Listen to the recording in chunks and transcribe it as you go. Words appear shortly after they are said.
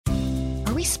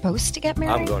we supposed to get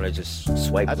married? I'm going to just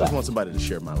swipe I left. just want somebody to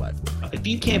share my life. If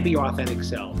you can't be your authentic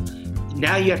self,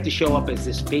 now you have to show up as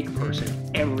this fake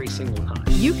person every single time.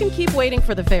 You can keep waiting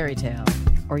for the fairy tale,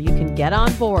 or you can get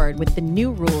on board with the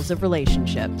new rules of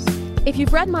relationships. If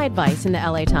you've read my advice in the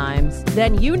LA Times,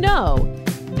 then you know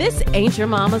this ain't your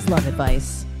mama's love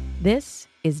advice. This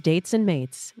is Dates and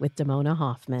Mates with Damona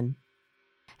Hoffman.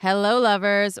 Hello,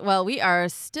 lovers. Well, we are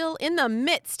still in the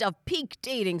midst of peak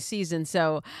dating season,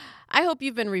 so I hope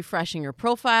you've been refreshing your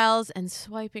profiles and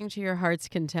swiping to your heart's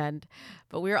content.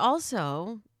 But we're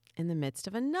also in the midst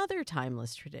of another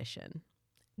timeless tradition.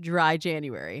 Dry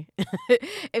January.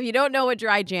 If you don't know what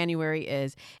Dry January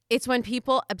is, it's when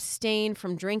people abstain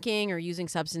from drinking or using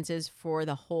substances for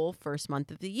the whole first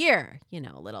month of the year. You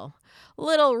know, a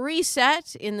little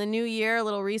reset in the new year, a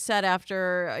little reset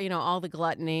after, all the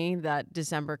gluttony that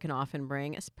December can often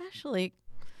bring, especially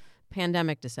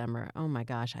pandemic December. Oh my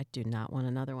gosh, I do not want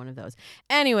another one of those.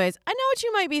 Anyways, I know what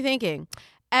you might be thinking.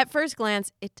 At first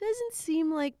glance, it doesn't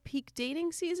seem like peak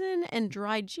dating season and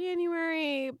Dry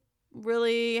January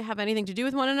really have anything to do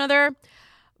with one another,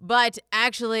 but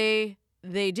actually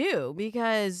they do,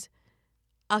 because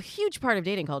a huge part of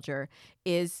dating culture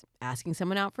is asking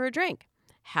someone out for a drink,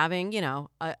 having,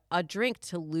 a drink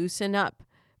to loosen up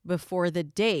before the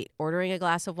date, ordering a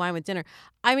glass of wine with dinner.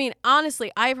 I mean, honestly,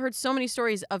 I've heard so many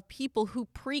stories of people who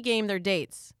pregame their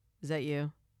dates. Is that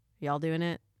you? Y'all doing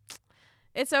it?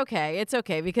 It's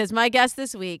okay, because my guest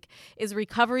this week is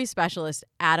recovery specialist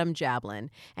Adam Jablin,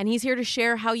 and he's here to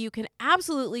share how you can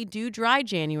absolutely do Dry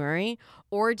January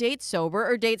or date sober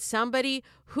or date somebody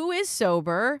who is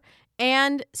sober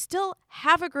and still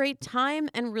have a great time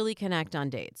and really connect on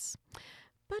dates.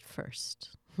 But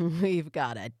first, we've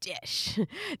got a dish.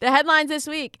 The headlines this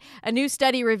week: a new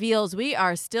study reveals we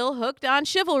are still hooked on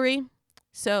chivalry.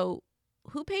 So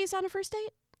who pays on a first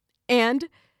date? And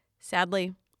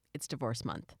sadly, it's divorce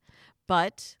month.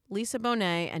 But Lisa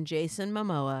Bonet and Jason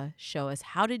Momoa show us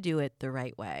how to do it the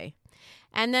right way.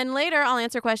 And then later, I'll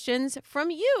answer questions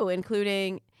from you,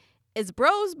 including, is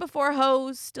bros before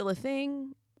hoes still a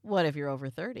thing? What if you're over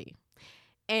 30?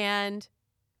 And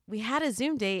we had a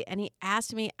Zoom date, and he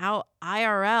asked me out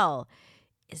IRL.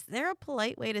 Is there a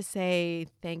polite way to say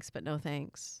thanks but no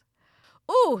thanks?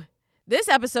 Ooh, this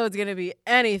episode's going to be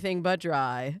anything but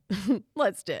dry.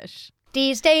 Let's dish.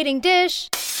 D's dating dish.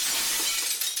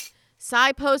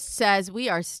 SciPost says we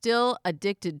are still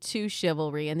addicted to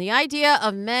chivalry and the idea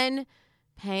of men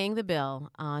paying the bill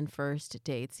on first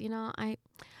dates.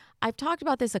 I've talked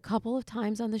about this a couple of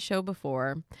times on the show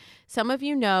before. Some of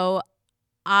you know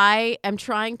I am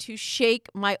trying to shake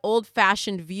my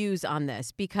old-fashioned views on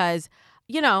this because,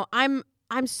 I'm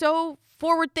so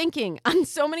forward-thinking on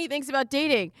so many things about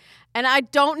dating, and I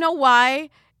don't know why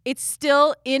it's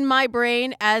still in my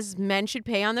brain as men should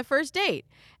pay on the first date.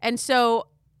 And so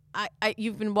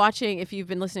you've been watching, if you've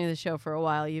been listening to the show for a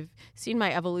while, you've seen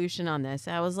my evolution on this.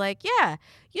 I was like, yeah,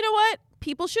 you know what?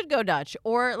 People should go Dutch.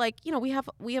 Or we have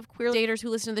queer daters who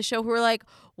listen to the show who are like,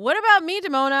 what about me,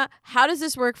 Damona? How does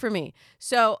this work for me?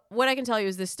 So what I can tell you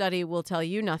is this study will tell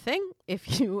you nothing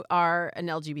if you are an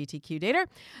LGBTQ dater.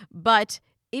 But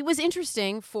it was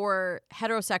interesting for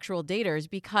heterosexual daters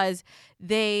because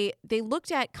they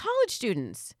looked at college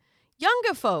students,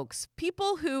 younger folks,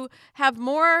 people who have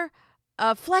more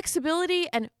flexibility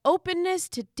and openness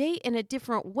to date in a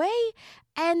different way.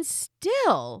 And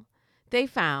still, they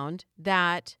found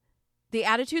that the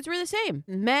attitudes were the same.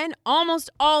 Men almost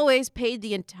always paid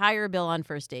the entire bill on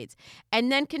first dates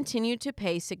and then continued to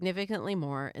pay significantly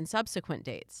more in subsequent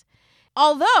dates.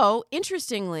 Although,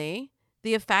 interestingly,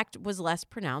 the effect was less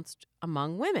pronounced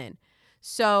among women.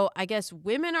 So I guess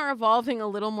women are evolving a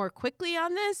little more quickly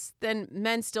on this than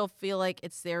men still feel like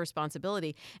it's their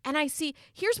responsibility. And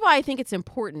here's why I think it's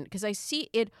important, because I see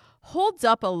it holds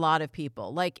up a lot of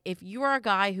people. Like if you are a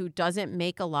guy who doesn't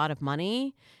make a lot of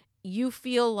money, you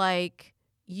feel like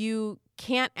you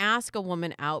can't ask a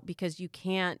woman out because you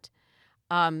can't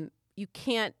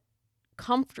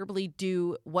comfortably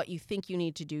do what you think you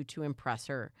need to do to impress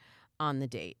her on the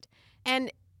date.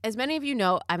 And as many of you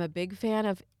know, I'm a big fan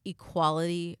of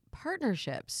equality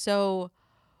partnerships. So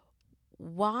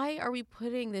why are we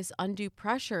putting this undue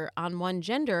pressure on one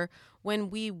gender when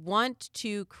we want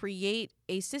to create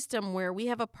a system where we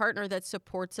have a partner that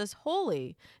supports us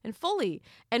wholly and fully?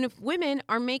 And if women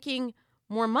are making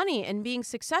more money and being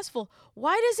successful,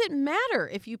 why does it matter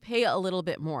if you pay a little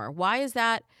bit more? Why is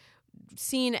that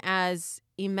seen as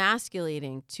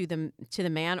emasculating to the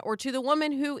man or to the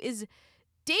woman who is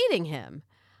dating him?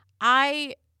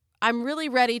 I I'm really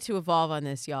ready to evolve on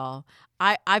this, y'all.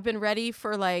 I've been ready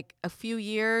for like a few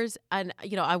years, and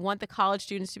I want the college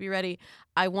students to be ready.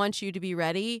 I want you to be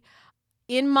ready.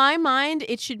 In my mind,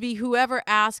 it should be whoever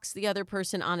asks the other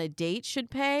person on a date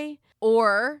should pay,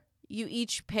 or you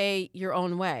each pay your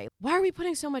own way. Why are we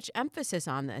putting so much emphasis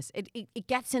on this? It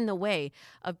gets in the way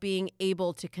of being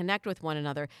able to connect with one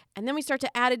another. And then we start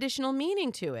to add additional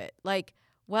meaning to it. Like,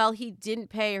 well, he didn't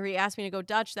pay or he asked me to go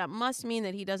Dutch. That must mean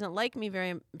that he doesn't like me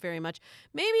very, very much.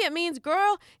 Maybe it means,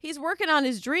 girl, he's working on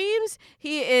his dreams.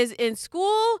 He is in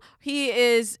school. He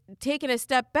is taking a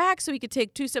step back so he could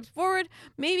take 2 steps forward.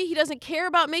 Maybe he doesn't care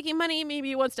about making money. Maybe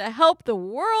he wants to help the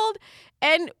world.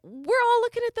 And we're all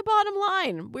looking at the bottom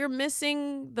line. We're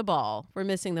missing the ball.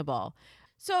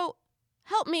 So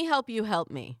help me, help you, help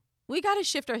me. We got to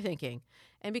shift our thinking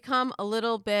and become a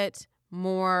little bit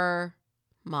more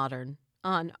modern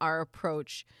on our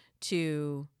approach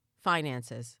to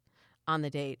finances on the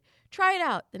date. Try it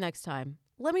out the next time.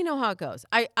 Let me know how it goes.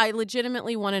 I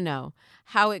legitimately want to know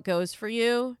how it goes for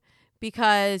you,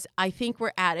 because I think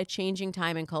we're at a changing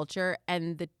time in culture,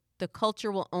 and the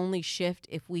culture will only shift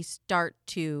if we start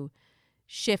to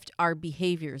shift our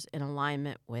behaviors in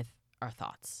alignment with our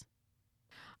thoughts.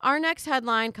 Our next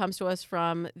headline comes to us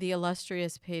from the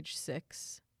illustrious Page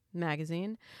Six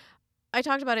magazine. I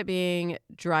talked about it being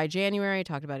dry January. I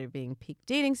talked about it being peak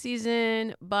dating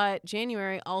season, but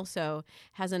January also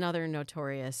has another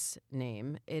notorious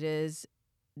name. It is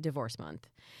divorce month.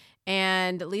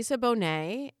 And Lisa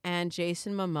Bonet and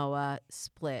Jason Momoa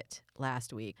split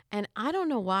last week. And I don't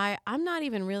know why. I'm not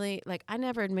even really, I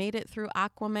never made it through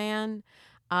Aquaman.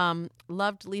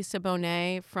 Loved Lisa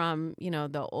Bonet from,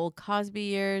 the old Cosby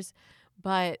years,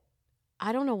 but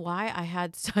I don't know why I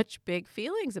had such big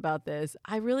feelings about this.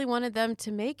 I really wanted them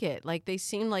to make it. They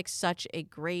seemed like such a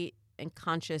great and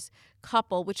conscious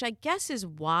couple, which I guess is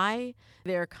why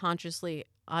they're consciously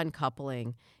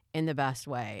uncoupling in the best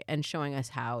way and showing us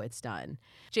how it's done.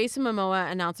 Jason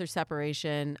Momoa announced their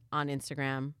separation on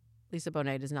Instagram. Lisa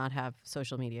Bonet does not have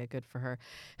social media. Good for her.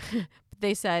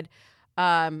 They said,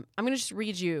 I'm going to just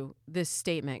read you this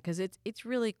statement because it's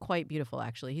really quite beautiful,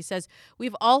 actually. He says,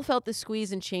 "We've all felt the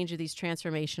squeeze and change of these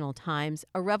transformational times.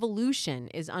 A revolution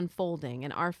is unfolding,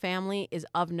 and our family is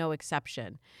of no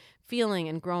exception, feeling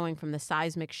and growing from the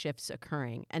seismic shifts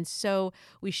occurring. And so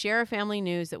we share a family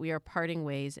news that we are parting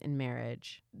ways in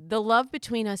marriage. The love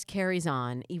between us carries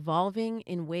on, evolving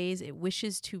in ways it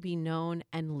wishes to be known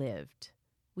and lived.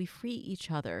 We free each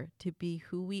other to be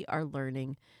who we are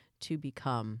learning to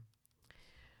become."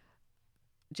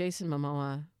 Jason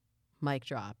Momoa, mic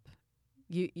drop.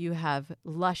 You have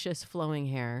luscious flowing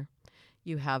hair.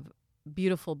 You have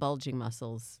beautiful bulging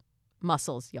muscles,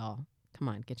 y'all. Come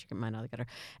on, get your mind out of the gutter.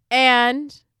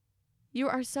 And you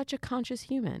are such a conscious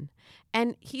human.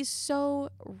 And he's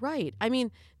so right. I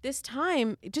mean, this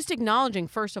time, just acknowledging,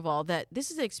 first of all, that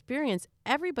this is an experience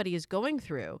everybody is going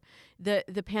through, the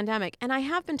pandemic. And I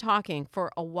have been talking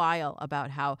for a while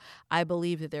about how I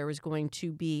believe that there was going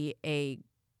to be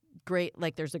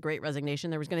there's a great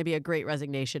resignation. There was going to be a great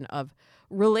resignation of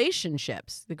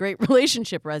relationships. The great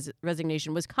relationship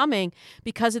resignation was coming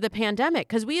because of the pandemic,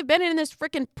 because we have been in this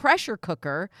freaking pressure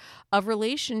cooker of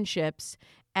relationships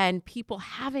and people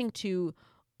having to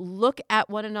look at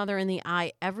one another in the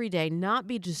eye every day, not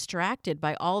be distracted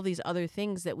by all these other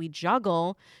things that we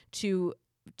juggle to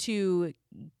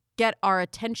get our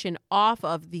attention off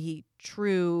of the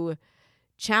true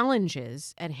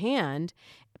challenges at hand.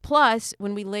 Plus,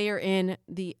 when we layer in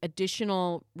the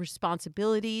additional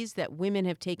responsibilities that women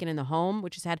have taken in the home,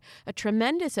 which has had a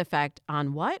tremendous effect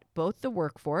on both the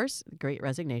workforce, the Great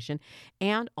Resignation,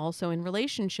 and also in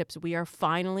relationships. We are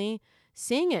finally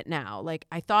seeing it now.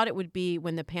 I thought it would be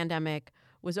when the pandemic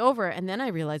was over, and then I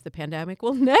realized the pandemic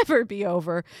will never be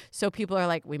over. So people are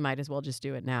like, we might as well just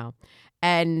do it now.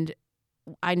 And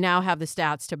I now have the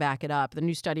stats to back it up. The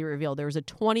new study revealed there was a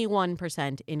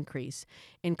 21% increase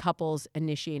in couples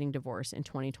initiating divorce in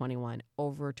 2021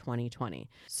 over 2020.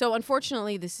 So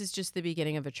unfortunately, this is just the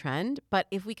beginning of a trend. But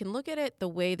if we can look at it the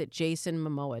way that Jason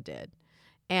Momoa did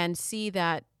and see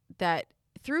that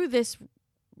through this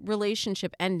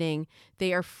relationship ending,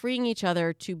 they are freeing each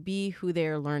other to be who they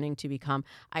are learning to become.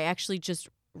 I actually just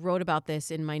wrote about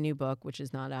this in my new book, which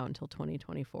is not out until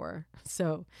 2024.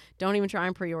 So don't even try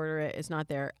and pre-order it. It's not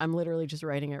there. I'm literally just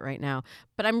writing it right now.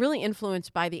 But I'm really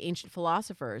influenced by the ancient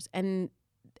philosophers and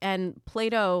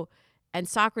Plato and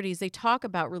Socrates. They talk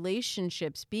about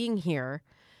relationships being here,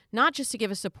 not just to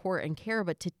give us support and care,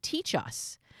 but to teach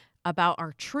us about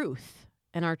our truth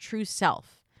and our true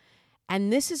self.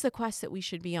 And this is the quest that we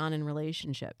should be on in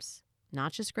relationships,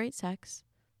 not just great sex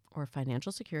or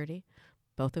financial security,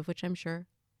 both of which I'm sure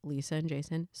Lisa and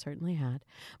Jason certainly had,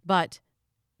 but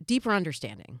deeper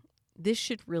understanding. This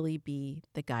should really be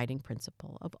the guiding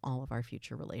principle of all of our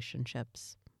future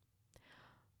relationships.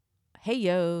 Hey,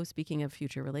 yo, speaking of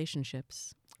future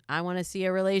relationships, I want to see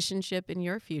a relationship in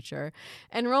your future.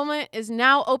 Enrollment is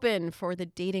now open for the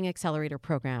Dating Accelerator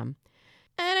program.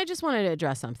 And I just wanted to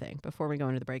address something before we go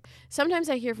into the break. Sometimes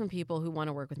I hear from people who want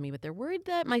to work with me, but they're worried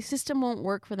that my system won't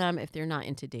work for them if they're not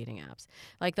into dating apps.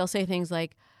 Like they'll say things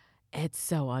like, it's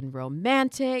so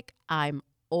unromantic, I'm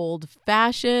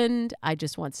old-fashioned, I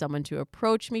just want someone to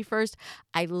approach me first.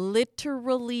 I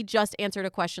literally just answered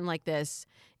a question like this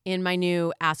in my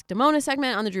new Ask Damona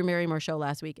segment on the Drew Barrymore show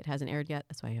last week. It hasn't aired yet.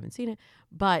 That's why I haven't seen it.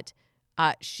 But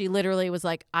she literally was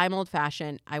like, I'm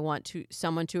old-fashioned. I want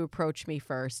someone to approach me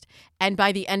first. And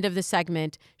by the end of the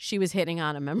segment, she was hitting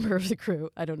on a member of the crew.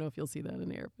 I don't know if you'll see that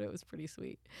in air, but it was pretty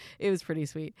sweet. It was pretty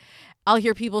sweet. I'll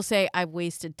hear people say, I've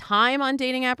wasted time on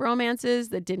dating app romances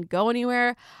that didn't go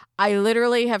anywhere. I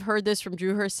literally have heard this from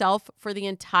Drew herself for the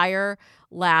entire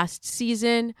last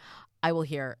season. I will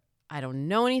hear, I don't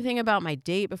know anything about my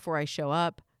date before I show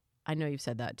up. I know you've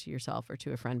said that to yourself or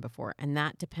to a friend before, and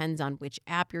that depends on which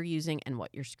app you're using and what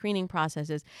your screening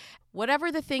process is.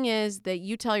 Whatever the thing is that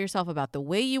you tell yourself about the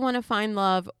way you want to find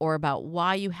love or about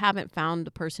why you haven't found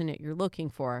the person that you're looking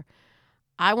for,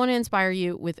 I want to inspire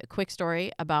you with a quick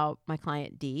story about my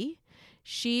client Dee.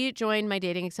 She joined my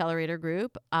Dating Accelerator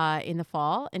group in the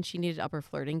fall, and she needed up her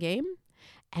flirting game.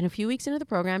 And a few weeks into the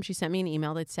program, she sent me an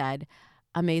email that said,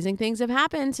 amazing things have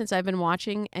happened since I've been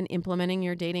watching and implementing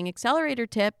your Dating Accelerator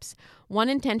tips. One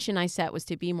intention I set was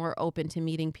to be more open to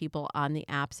meeting people on the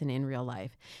apps and in real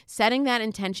life. Setting that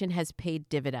intention has paid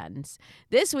dividends.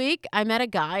 This week, I met a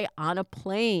guy on a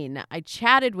plane. I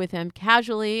chatted with him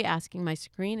casually, asking my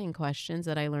screening questions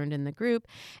that I learned in the group,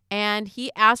 and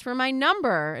he asked for my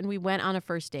number, and we went on a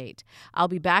first date. I'll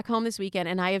be back home this weekend,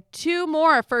 and I have 2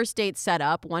 more first dates set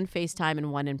up, one FaceTime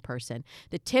and one in person.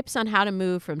 The tips on how to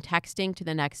move from texting to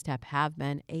the next step have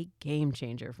been a game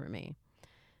changer for me.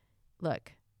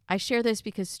 Look, I share this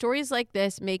because stories like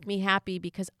this make me happy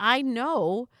because I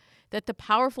know that the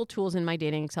powerful tools in my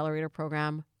Dating Accelerator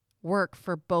program work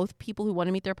for both people who want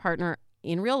to meet their partner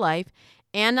in real life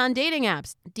and on dating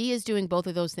apps. Dee is doing both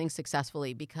of those things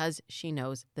successfully because she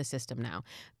knows the system now.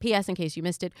 P.S. in case you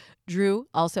missed it, Drew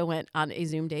also went on a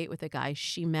Zoom date with a guy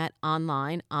she met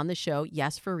online on the show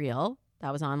Yes for Real.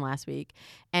 That was on last week.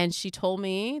 And she told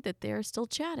me that they're still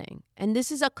chatting. And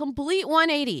this is a complete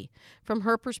 180 from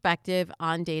her perspective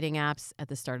on dating apps at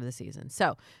the start of the season.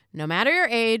 So no matter your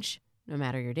age, no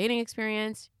matter your dating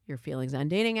experience, your feelings on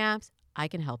dating apps, I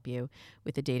can help you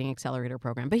with the Dating Accelerator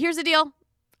program. But here's the deal.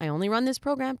 I only run this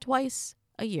program twice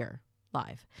a year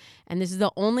live. And this is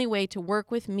the only way to work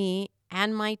with me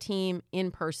and my team in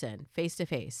person, face to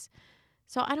face.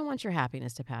 So I don't want your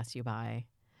happiness to pass you by.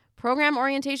 Program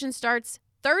orientation starts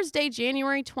Thursday,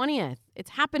 January 20th.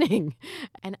 It's happening.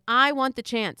 And I want the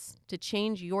chance to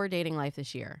change your dating life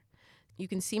this year. You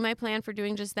can see my plan for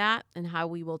doing just that and how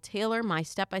we will tailor my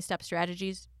step-by-step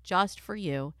strategies just for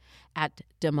you at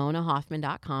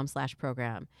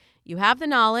damonahoffman.com/program. You have the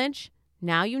knowledge.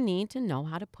 Now you need to know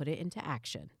how to put it into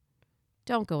action.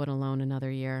 Don't go it alone another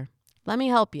year. Let me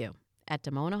help you at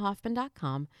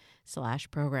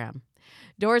damonahoffman.com/program.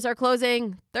 Doors are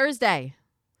closing Thursday.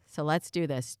 So let's do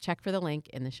this. Check for the link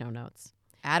in the show notes.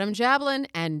 Adam Jablin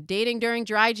and Dating During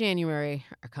Dry January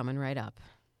are coming right up.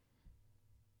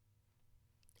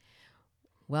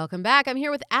 Welcome back. I'm here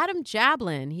with Adam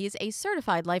Jablin. He's a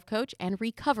certified life coach and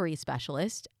recovery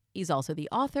specialist. He's also the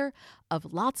author of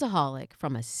Lotsaholic,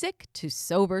 From a Sick to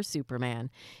Sober Superman.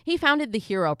 He founded the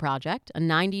Hero Project, a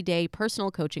 90-day personal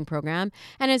coaching program,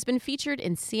 and has been featured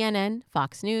in CNN,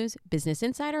 Fox News, Business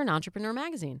Insider, and Entrepreneur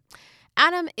Magazine.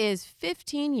 Adam is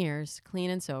 15 years clean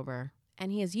and sober,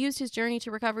 and he has used his journey to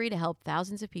recovery to help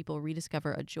thousands of people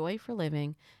rediscover a joy for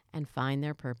living and find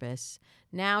their purpose.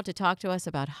 Now, to talk to us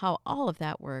about how all of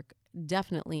that work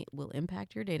definitely will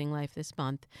impact your dating life this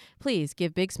month, please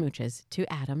give big smooches to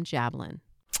Adam Jablin.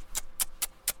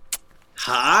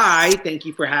 Hi, thank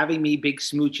you for having me. Big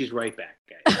smooches right back,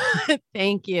 guys.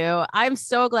 Thank you. I'm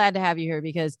so glad to have you here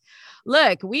because,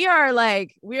 look,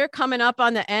 we're coming up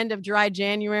on the end of dry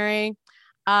January.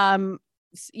 Some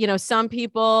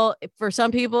people,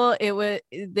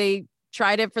 they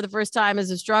tried it for the first time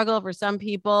as a struggle. For some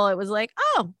people, it was like,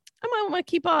 oh, I might want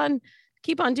to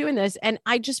keep on doing this. And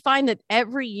I just find that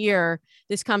every year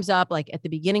this comes up like at the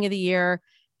beginning of the year.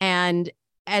 And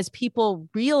as people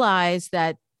realize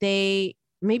that they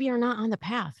maybe are not on the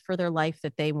path for their life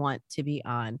that they want to be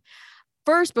on.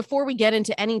 First, before we get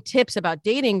into any tips about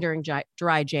dating during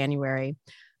dry January,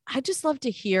 I'd just love to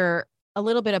hear a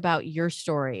little bit about your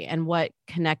story and what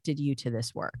connected you to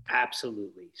this work.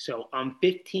 Absolutely. So I'm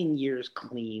 15 years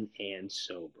clean and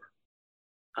sober.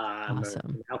 I'm Awesome.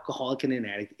 an alcoholic and an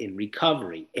addict in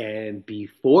recovery. And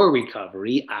before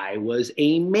recovery, I was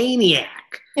a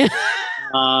maniac. And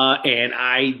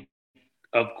I,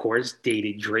 of course,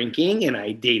 dated drinking and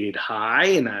I dated high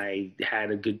and I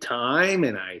had a good time.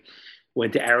 And I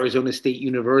went to Arizona State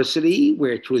University,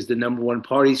 which was the number one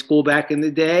party school back in the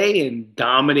day, and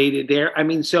dominated there. I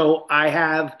mean, so I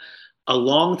have a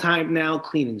long time now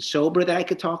clean and sober that I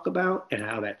could talk about and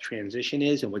how that transition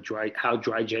is and how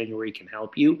dry January can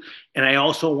help you. And I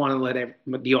also want to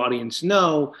let the audience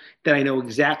know that I know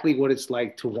exactly what it's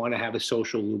like to want to have a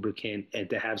social lubricant and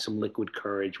to have some liquid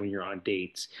courage when you're on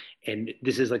dates. And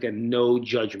this is like a no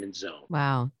judgment zone.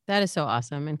 Wow. That is so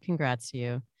awesome. And congrats to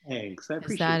you. Thanks. I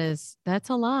appreciate it. That's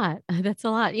a lot. That's a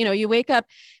lot. You know, you wake up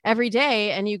every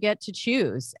day and you get to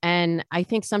choose. And I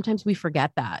think sometimes we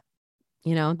forget that,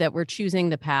 you know, that we're choosing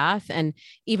the path. And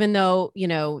even though, you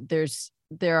know,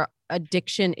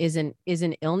 addiction is an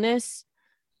illness,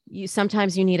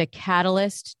 sometimes you need a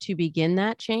catalyst to begin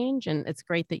that change. And it's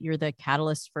great that you're the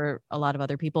catalyst for a lot of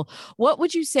other people. What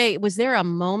would you say, was there a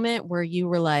moment where you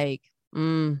were like,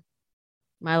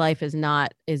 my life is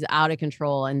out of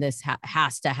control and this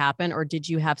has to happen? Or did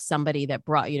you have somebody that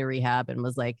brought you to rehab and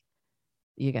was like,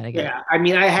 you got to get it? Yeah. I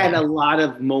mean, I had a lot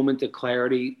of moments of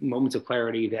clarity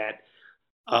that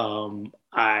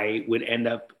I would end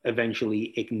up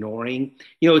eventually ignoring.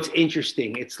 You know, it's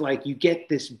interesting. It's like you get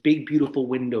this big, beautiful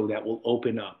window that will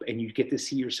open up and you get to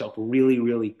see yourself really,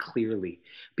 really clearly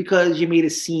because you made a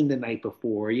scene the night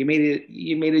before, you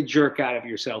made a jerk out of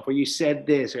yourself, or you said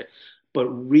this, but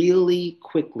really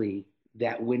quickly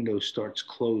that window starts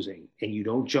closing and you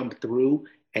don't jump through,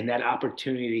 and that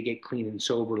opportunity to get clean and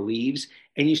sober leaves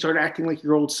and you start acting like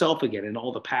your old self again and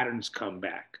all the patterns come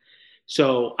back.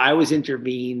 So I was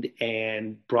intervened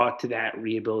and brought to that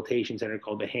rehabilitation center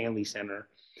called the Hanley Center,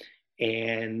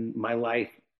 and my life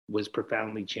was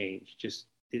profoundly changed. Just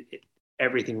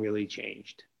everything really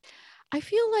changed. I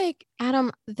feel like,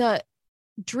 Adam, the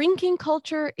drinking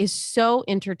culture is so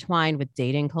intertwined with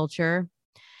dating culture.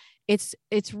 It's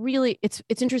really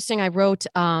interesting. I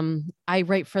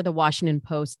write for the Washington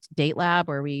Post Date Lab,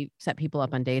 where we set people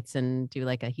up on dates and do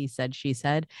like a he said, she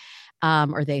said,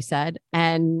 or they said.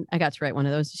 And I got to write one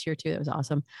of those this year too. That was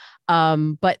awesome.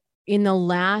 But in the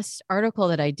last article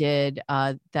that I did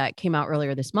that came out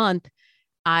earlier this month,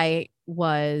 I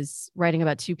was writing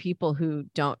about two people who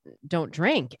don't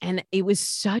drink, and it was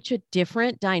such a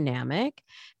different dynamic,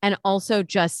 and also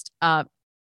just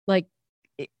like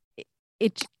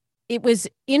it was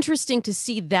interesting to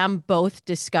see them both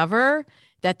discover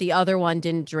that the other one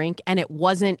didn't drink and it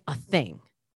wasn't a thing.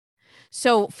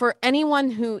 So for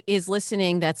anyone who is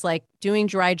listening that's like doing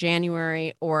dry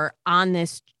January or on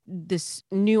this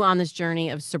journey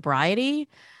of sobriety,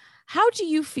 how do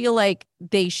you feel like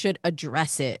they should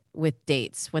address it with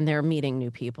dates when they're meeting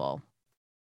new people?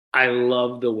 I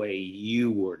love the way you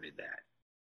worded that.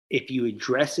 If you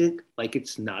address it like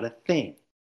it's not a thing.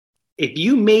 If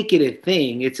you make it a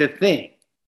thing, it's a thing,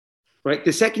 right?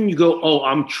 The second you go, oh,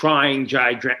 I'm trying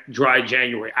dry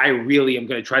January, I really am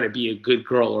going to try to be a good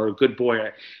girl or a good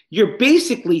boy, you're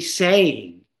basically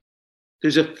saying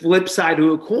there's a flip side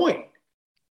to a coin,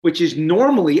 which is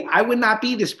normally I would not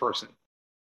be this person.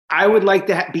 I would like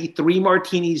to be 3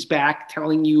 martinis back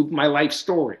telling you my life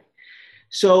story.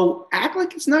 So act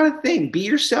like it's not a thing. Be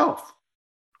yourself.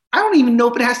 I don't even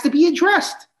know if it has to be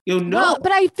addressed. Well,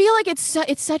 but I feel like it's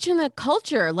such in the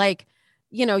culture. Like,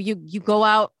 you know, you go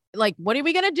out, like, what are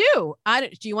we going to do?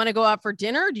 Do you want to go out for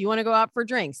dinner? Do you want to go out for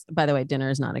drinks? By the way, dinner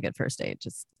is not a good first date.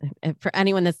 Just for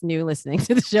anyone that's new listening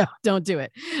to the show, don't do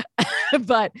it.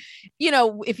 But, you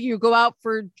know, if you go out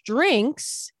for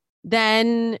drinks,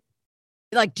 then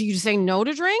like, do you say no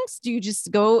to drinks? Do you just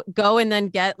go and then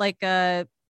get like I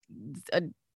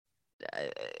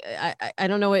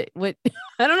don't know what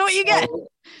I don't know what you get.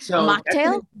 So mocktail? That's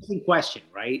an interesting question,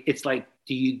 right? It's like,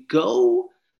 do you go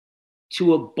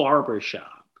to a barber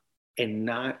shop and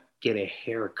not get a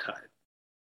haircut,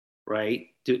 right?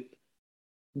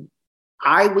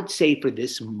 I would say for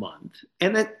this month,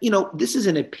 and that, you know, this is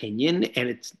an opinion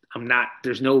and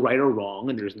there's no right or wrong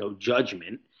and there's no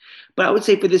judgment, but I would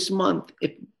say for this month,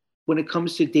 when it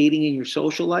comes to dating in your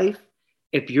social life,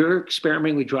 if you're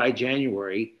experimenting with dry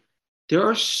January, there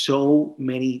are so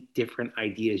many different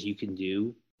ideas you can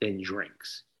do than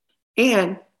drinks.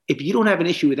 And if you don't have an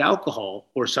issue with alcohol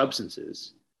or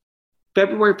substances,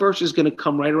 February 1st is going to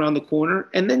come right around the corner,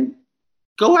 and then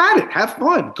go at it, have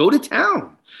fun, go to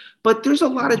town. But there's a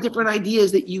lot of different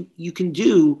ideas that you can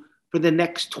do for the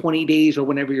next 20 days or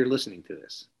whenever you're listening to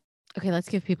this? Okay, let's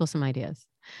give people some ideas.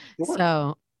 Sure.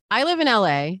 So I live in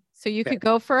LA, so you Okay. could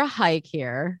go for a hike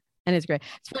here. And it's great.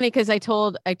 It's funny because I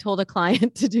told a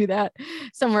client to do that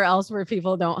somewhere else where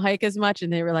people don't hike as much.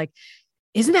 And they were like,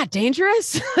 isn't that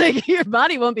dangerous? Like your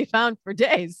body won't be found for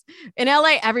days. In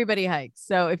LA, everybody hikes.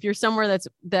 So if you're somewhere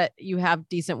that you have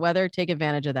decent weather, take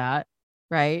advantage of that.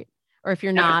 Right. Or if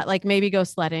you're not, like maybe go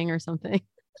sledding or something.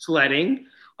 Sledding.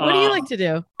 What do you like to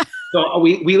do? So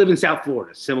we live in South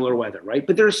Florida, similar weather, right?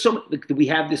 But there's we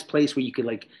have this place where you could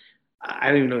like, I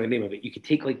don't even know the name of it. You could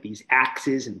take like these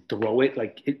axes and throw it.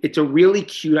 Like it's a really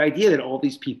cute idea that all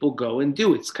these people go and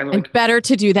do. It's kind of like better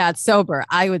to do that sober,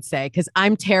 I would say, because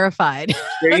I'm terrified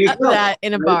there you of go, that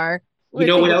in a right? bar. You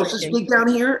know what else drinking. is big down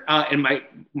here? And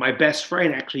my best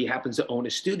friend actually happens to own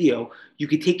a studio. You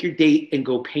could take your date and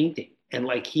go painting. And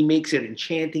like he makes it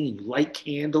enchanting. You light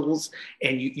candles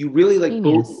and you really like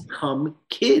Genius. both become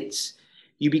kids.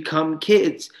 You become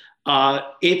kids.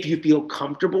 If you feel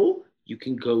comfortable, you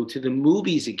can go to the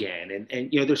movies again.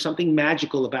 And you know, there's something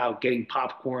magical about getting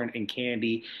popcorn and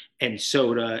candy and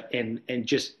soda and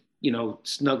just, you know,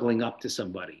 snuggling up to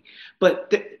somebody.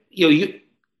 But you know,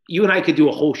 you and I could do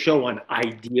a whole show on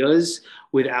ideas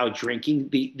without drinking.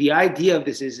 The idea of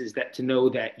this is that to know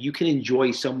that you can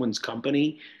enjoy someone's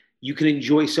company. You can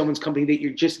enjoy someone's company that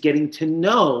you're just getting to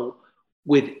know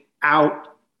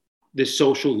without the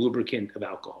social lubricant of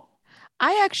alcohol.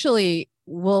 I actually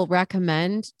will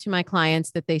recommend to my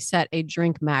clients that they set a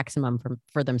drink maximum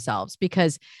for themselves,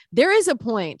 because there is a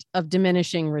point of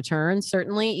diminishing returns,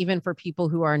 certainly even for people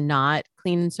who are not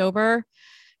clean and sober,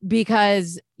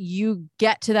 because you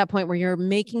get to that point where you're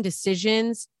making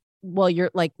decisions while you're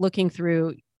like looking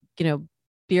through, you know,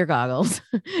 beer goggles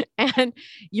and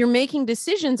you're making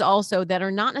decisions also that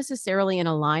are not necessarily in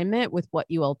alignment with what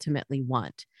you ultimately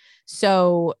want.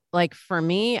 So like for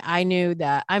me, I knew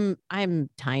that I'm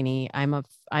tiny.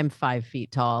 I'm 5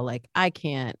 feet tall. Like I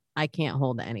can't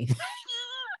hold anything.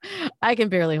 I can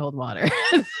barely hold water.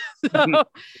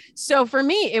 So for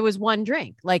me, it was one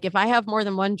drink. Like if I have more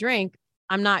than one drink,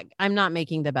 I'm not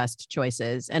making the best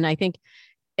choices. And I think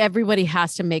everybody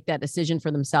has to make that decision for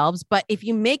themselves. But if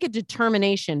you make a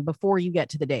determination before you get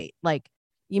to the date, like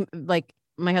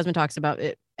my husband talks about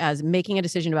it as making a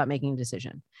decision about making a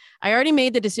decision. I already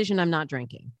made the decision I'm not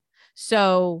drinking.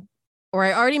 So, or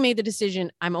I already made the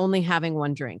decision I'm only having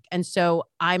one drink. And so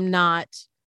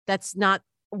that's not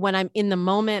when I'm in the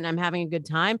moment and I'm having a good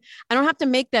time. I don't have to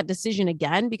make that decision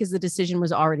again because the decision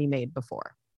was already made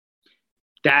before.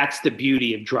 That's the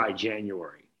beauty of dry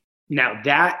January. Now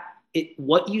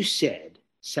what you said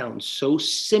sounds so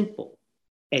simple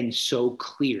and so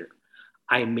clear.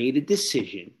 I made a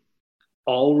decision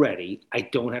already. I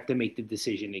don't have to make the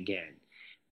decision again.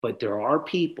 But there are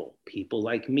people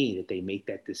like me, that they make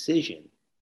that decision.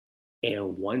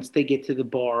 And once they get to the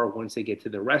bar, once they get to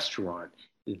the restaurant,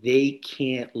 they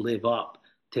can't live up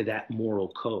to that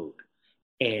moral code.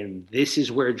 And this is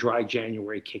where dry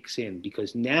January kicks in,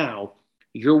 because now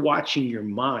you're watching your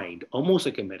mind almost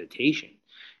like a meditation.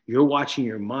 You're watching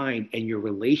your mind and your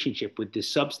relationship with this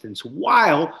substance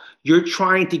while you're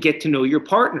trying to get to know your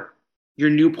partner,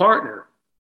 your new partner,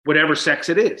 whatever sex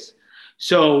it is.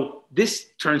 So this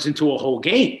turns into a whole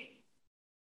game.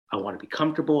 I want to be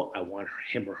comfortable. I want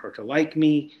him or her to like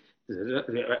me.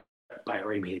 I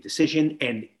already made a decision,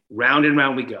 and round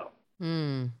we go.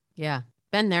 Yeah.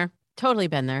 Been there. Totally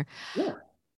been there. Yeah.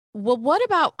 Well, what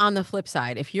about on the flip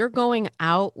side? If you're going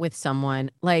out with someone,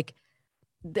 like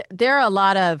there are a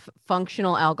lot of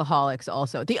functional alcoholics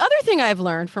also. The other thing I've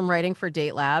learned from writing for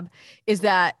Date Lab is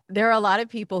that there are a lot of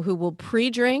people who will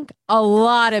pre-drink, a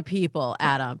lot of people,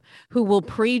 Adam, who will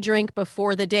pre-drink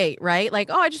before the date, right? Like,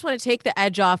 oh, I just want to take the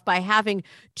edge off by having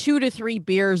 2 to 3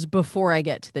 beers before I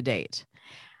get to the date.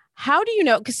 How do you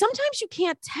know? Because sometimes you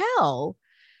can't tell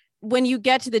when you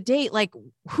get to the date, like,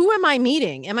 who am I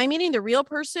meeting? Am I meeting the real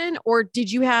person, or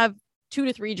did you have 2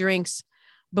 to 3 drinks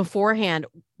beforehand?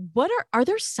 What are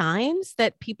there signs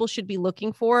that people should be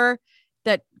looking for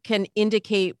that can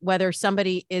indicate whether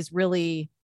somebody is really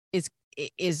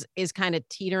is kind of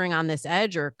teetering on this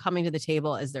edge or coming to the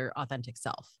table as their authentic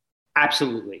self?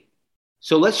 Absolutely.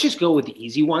 So let's just go with the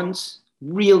easy ones.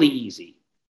 Really easy.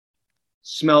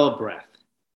 Smell of breath,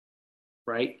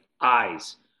 right?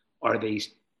 Eyes. Are they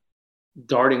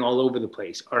darting all over the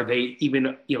place? Are they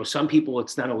even, some people,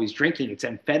 it's not always drinking, it's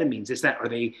amphetamines. It's that, are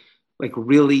they like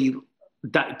really,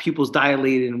 pupils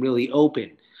dilated and really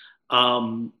open?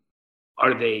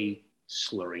 Are they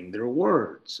slurring their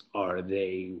words? Are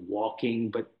they walking,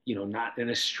 but not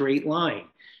in a straight line?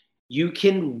 You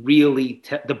can really,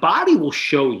 the body will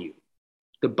show you.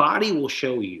 The body will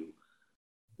show you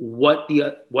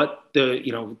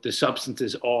the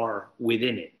substances are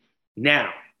within it.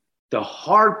 Now, the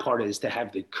hard part is to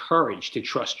have the courage to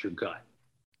trust your gut.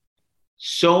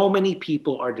 So many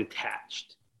people are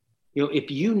detached.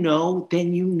 If you know,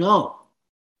 then you know.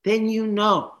 Then you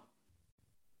know.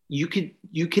 You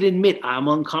could admit I'm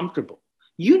uncomfortable.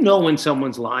 You know when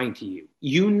someone's lying to you.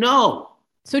 You know.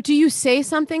 So do you say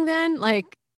something then?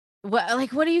 What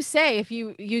do you say if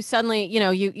you suddenly,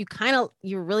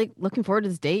 you're really looking forward to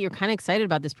this date, you're kind of excited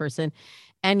about this person,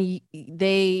 and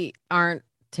they aren't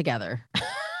together.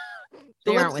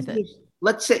 They aren't with it.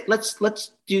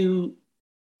 Let's do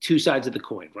two sides of the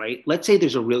coin, right? Let's say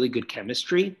there's a really good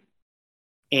chemistry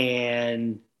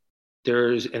and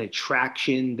there's an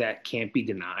attraction that can't be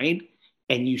denied,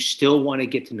 and you still want to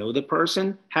get to know the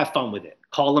person. Have fun with it.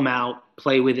 Call them out,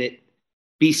 play with it,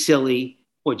 be silly.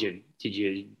 Would you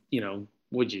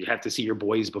have to see your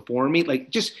boys before me? Like,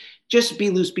 just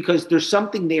be loose, because there's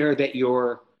something there that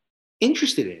you're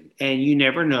interested in, and you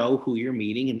never know who you're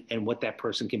meeting and what that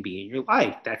person can be in your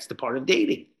life. That's the part of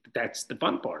dating. That's the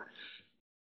fun part.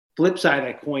 Flip side of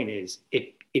that coin is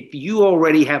if you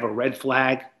already have a red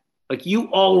flag,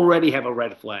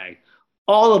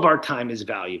 all of our time is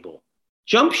valuable.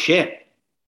 Jump ship.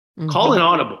 Mm-hmm. Call an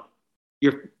audible.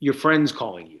 Your friend's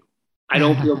calling you. I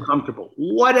don't feel comfortable.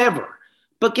 Whatever.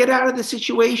 But get out of the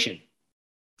situation.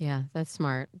 Yeah, that's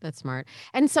smart.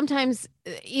 And sometimes,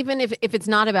 even if it's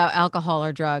not about alcohol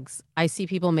or drugs, I see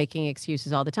people making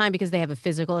excuses all the time because they have a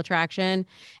physical attraction,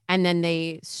 and then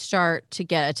they start to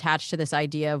get attached to this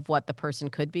idea of what the person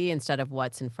could be instead of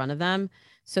what's in front of them.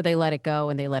 So they let it go.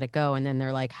 And then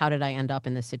they're like, how did I end up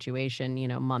in this situation,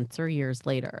 months or years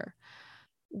later?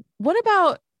 What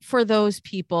about for those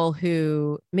people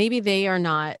who maybe they are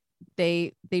not,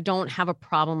 they don't have a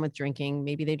problem with drinking.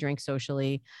 Maybe they drink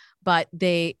socially, but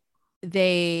they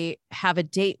have a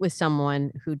date with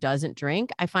someone who doesn't drink.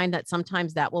 I find that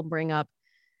sometimes that will bring up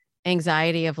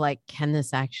anxiety of like, can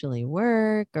this actually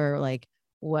work? Or like,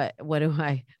 what do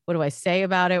I say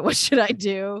about it? What should I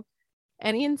do?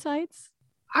 Any insights?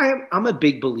 I'm a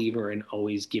big believer in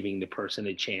always giving the person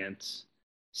a chance,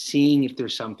 seeing if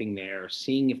there's something there,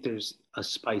 seeing if there's a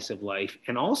spice of life.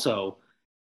 And also,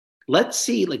 let's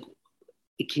see, like,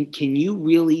 can you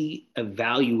really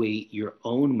evaluate your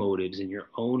own motives in your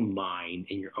own mind,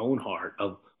 in your own heart,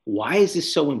 of why is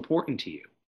this so important to you?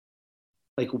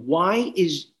 Like, why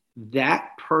is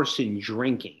that person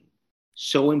drinking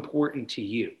so important to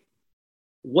you?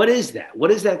 What is that? What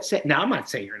does that say? Now, I'm not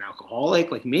saying you're an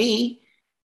alcoholic like me,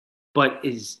 but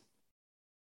it's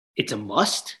a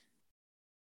must.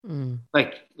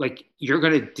 Like you're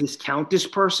going to discount this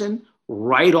person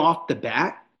right off the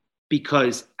bat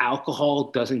because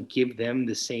alcohol doesn't give them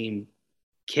the same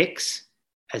kicks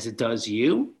as it does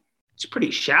you? It's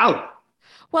pretty shallow.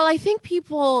 Well, I think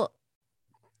people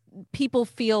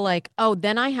feel like, oh,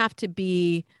 then I have to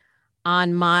be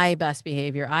on my best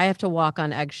behavior. I have to walk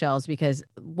on eggshells, because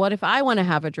what if I want to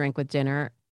have a drink with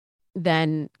dinner?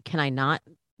 Then can I not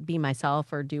be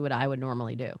myself or do what I would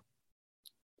normally do?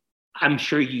 I'm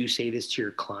sure you say this to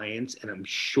your clients, and I'm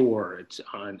sure it's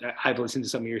on. I've listened to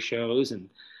some of your shows, and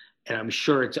I'm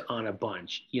sure it's on a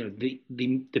bunch.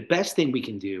 The best thing we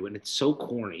can do, and it's so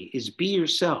corny, is be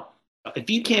yourself. If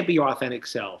you can't be your authentic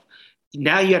self,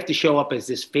 now you have to show up as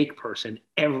this fake person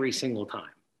every single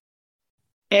time.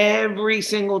 Every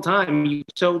single time.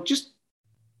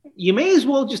 You may as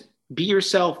well just be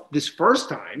yourself this first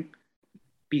time.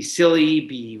 Be silly,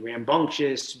 be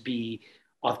rambunctious, be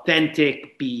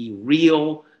authentic, be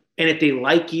real. And if they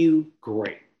like you,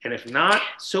 great. And if not,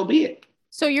 so be it.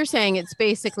 So you're saying it's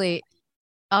basically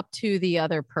up to the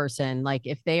other person. Like,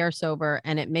 if they are sober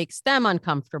and it makes them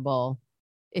uncomfortable,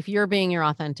 if you're being your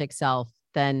authentic self,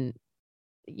 then,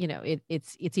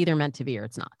 it's either meant to be or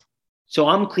it's not. So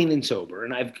I'm clean and sober,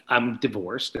 and I'm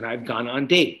divorced, and I've gone on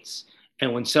dates.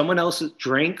 And when someone else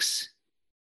drinks,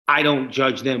 I don't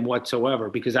judge them whatsoever,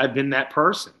 because I've been that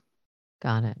person.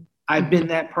 Got it. I've been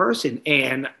that person.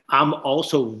 And I'm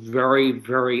also very,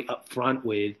 very upfront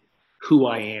with who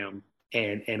I am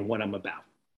and what I'm about.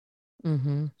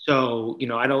 Mm-hmm. So,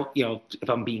 I don't, if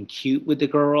I'm being cute with the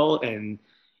girl and,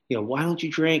 why don't you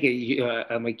drink?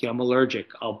 I'm like, I'm allergic.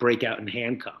 I'll break out in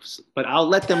handcuffs. But I'll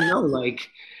let them know, like,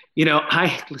 you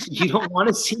don't want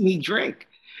to see me drink.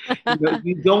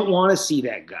 You don't want to see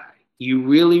that guy. You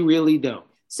really, really don't.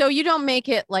 So you don't make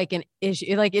it like an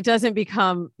issue. Like, it doesn't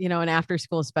become, an after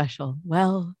school special.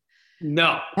 Well,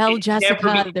 no. Well,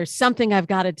 Jessica, there's something I've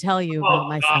got to tell you about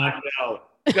myself.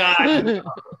 God, no.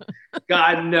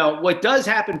 God, no. What does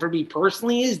happen for me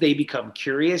personally is they become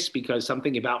curious because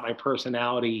something about my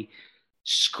personality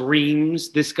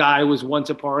screams, this guy was once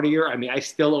a partier. I mean, I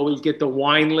still always get the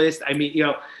wine list. I mean,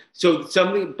 so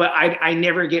something, but I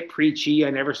never get preachy. I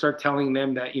never start telling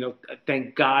them that,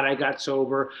 thank God I got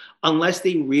sober, unless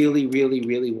they really, really,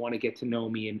 really want to get to know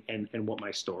me and what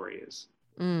my story is.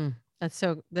 That's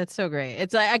so great.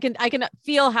 It's like I can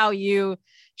feel how you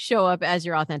show up as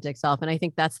your authentic self. And I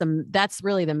think that's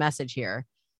really the message here.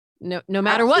 No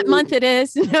matter what month it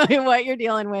is, knowing what you're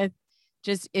dealing with,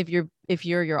 just if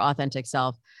you're your authentic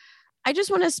self. I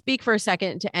just want to speak for a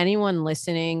second to anyone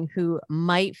listening who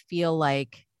might feel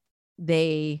like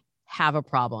they have a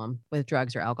problem with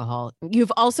drugs or alcohol.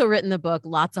 You've also written the book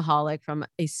Lotsaholic: From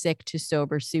a Sick to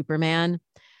Sober Superman.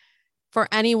 For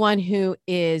anyone who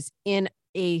is in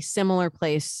a similar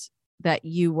place that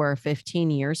you were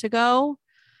 15 years ago,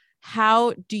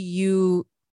 how do you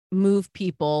move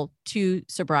people to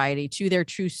sobriety, to their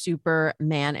true super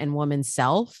man and woman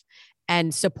self,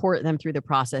 and support them through the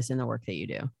process in the work that you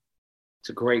do? It's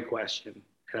a great question.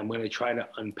 And I'm going to try to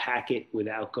unpack it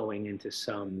without going into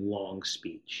some long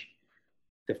speech.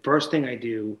 The first thing I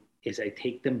do is I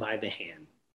take them by the hand.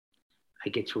 I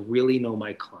get to really know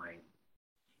my client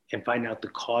and find out the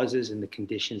causes and the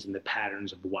conditions and the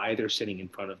patterns of why they're sitting in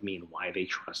front of me and why they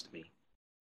trust me.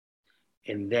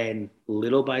 And then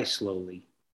little by slowly,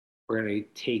 we're going to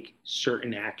take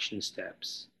certain action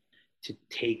steps to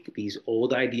take these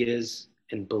old ideas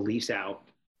and beliefs out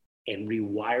and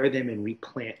rewire them and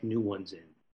replant new ones in.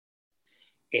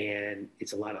 And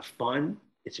it's a lot of fun.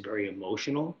 It's very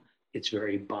emotional. It's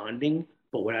very bonding.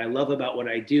 But what I love about what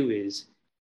I do is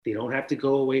they don't have to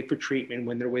go away for treatment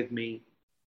when they're with me.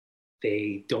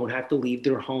 They don't have to leave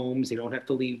their homes. They don't have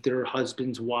to leave their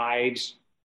husbands, wives,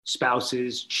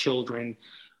 spouses, children.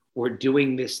 We're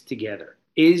doing this together.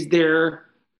 Is there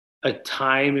a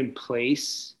time and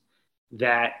place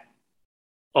that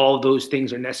all those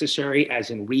things are necessary, as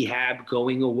in rehab,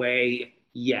 going away?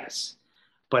 Yes.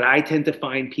 But I tend to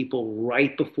find people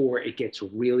right before it gets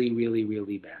really, really,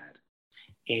 really bad.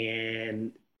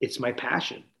 And it's my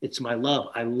passion. It's my love.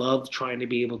 I love trying to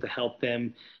be able to help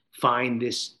them find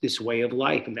this way of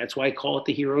life. And that's why I call it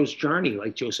the hero's journey,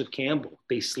 like Joseph Campbell.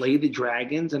 They slay the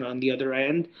dragons, and on the other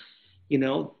end,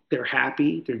 they're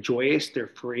happy, they're joyous,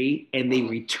 they're free, and they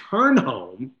return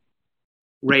home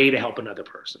ready to help another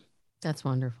person. That's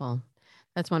wonderful.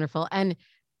 That's wonderful. And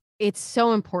it's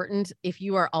so important, if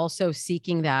you are also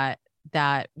seeking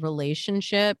that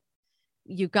relationship,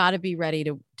 you got to be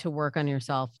ready to work on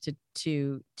yourself,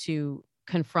 to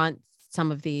confront some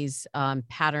of these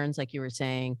patterns, like you were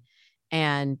saying,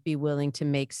 and be willing to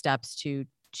make steps to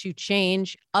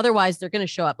change. Otherwise, they're going to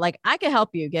show up. Like, I can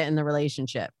help you get in the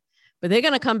relationship, but they're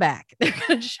going to come back. They're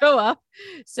going to show up.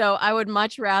 So I would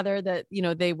much rather that,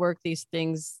 they work these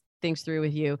things through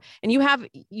with you. And you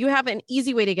have an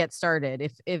easy way to get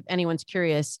started. If anyone's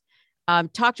curious,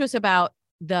 talk to us about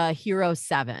the Hero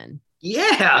 7.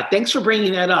 Yeah. Thanks for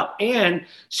bringing that up. And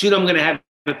soon I'm going to have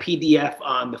a PDF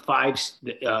on the five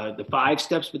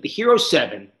steps, but the Hero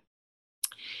 7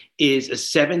 is a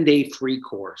 7-day free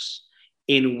course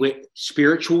in which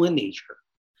spiritual in nature,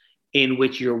 in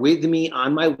which you're with me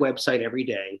on my website every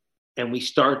day. And we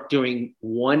start doing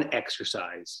one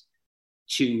exercise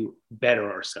to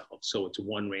better ourselves. So it's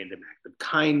one random act of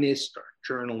kindness, start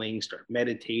journaling, start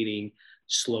meditating,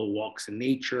 slow walks in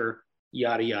nature,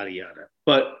 yada, yada, yada.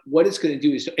 But what it's going to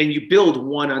do is, and you build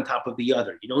one on top of the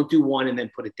other. You don't do one and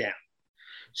then put it down.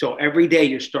 So every day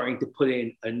you're starting to put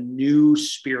in a new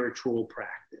spiritual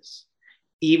practice.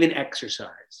 Even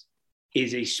exercise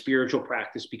is a spiritual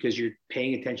practice because you're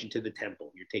paying attention to the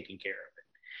temple. You're taking care of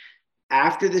it.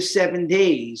 After the 7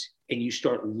 days and you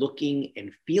start looking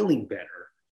and feeling better,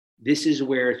 this is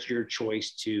where it's your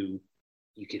choice to,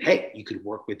 you could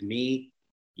work with me.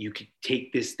 You could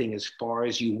take this thing as far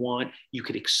as you want. You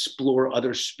could explore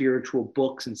other spiritual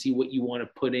books and see what you want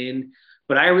to put in.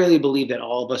 But I really believe that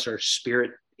all of us are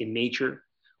spirit in nature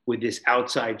with this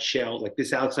outside shell. Like,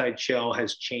 this outside shell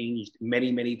has changed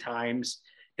many, many times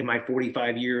in my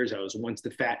 45 years. I was once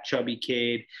the fat, chubby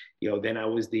kid. Then I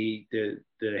was the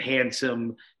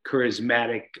handsome,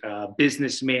 charismatic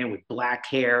businessman with black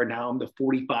hair. Now I'm the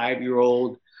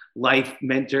 45-year-old life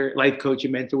coach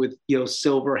and mentor with,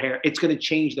 silver hair. It's going to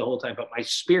change the whole time. But my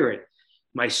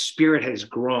spirit has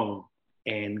grown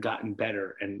and gotten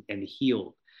better and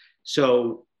healed.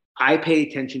 So I pay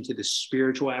attention to the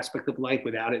spiritual aspect of life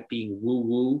without it being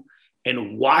woo-woo,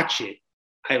 and watch it.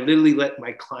 I literally let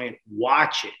my client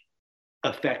watch it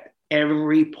affect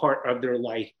every part of their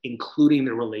life, including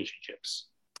their relationships.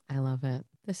 I love it.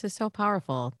 This is so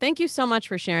powerful. Thank you so much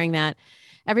for sharing that.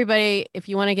 Everybody, if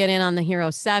you want to get in on the Hero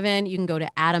 7, you can go to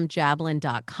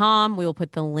adamjablin.com. We will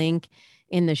put the link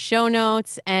in the show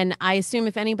notes. And I assume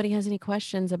if anybody has any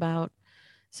questions about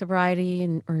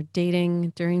sobriety or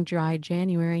dating during dry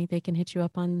January, they can hit you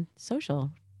up on social.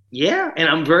 Yeah. And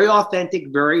I'm very authentic,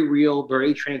 very real,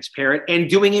 very transparent, and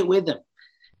doing it with them.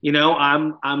 You know,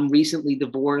 I'm recently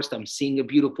divorced. I'm seeing a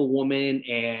beautiful woman,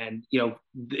 and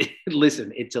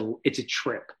listen, it's a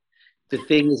trip. The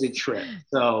thing is a trip.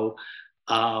 So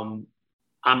I'm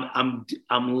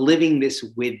living this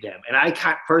with them, and I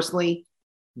personally,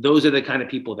 those are the kind of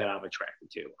people that I'm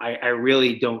attracted to. I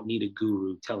really don't need a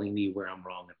guru telling me where I'm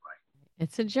wrong and right.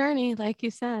 It's a journey, like you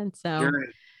said. So Journey.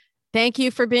 Thank you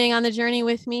for being on the journey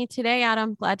with me today,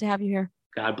 Adam. Glad to have you here.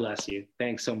 God bless you.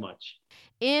 Thanks so much.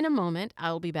 In a moment,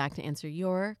 I will be back to answer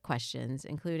your questions,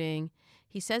 including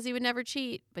he says he would never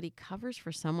cheat, but he covers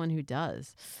for someone who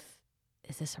does.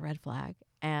 Is this a red flag?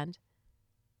 And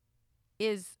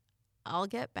is I'll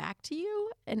get back to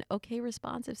you an okay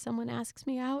response if someone asks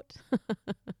me out?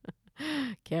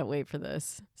 Can't wait for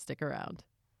this. Stick around.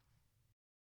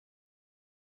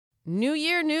 New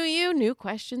year, new you, new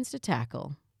questions to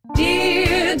tackle.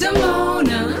 Dear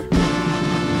Damona.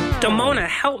 Damona,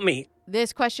 help me.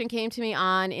 This question came to me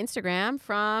on Instagram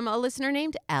from a listener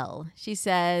named Elle. She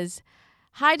says,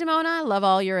 "Hi, Damona. I love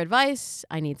all your advice.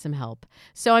 I need some help.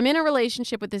 So I'm in a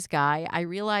relationship with this guy. I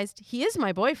realized he is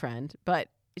my boyfriend, but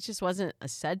it just wasn't a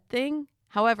said thing.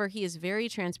 However, he is very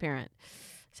transparent,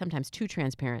 sometimes too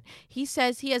transparent. He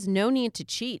says he has no need to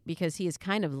cheat because he is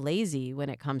kind of lazy when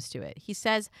it comes to it. He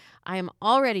says I am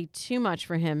already too much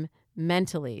for him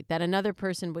mentally, that another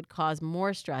person would cause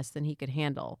more stress than he could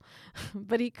handle.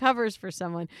 But he covers for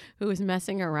someone who is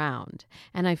messing around,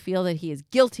 and I feel that he is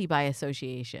guilty by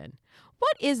association.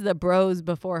 What is the bros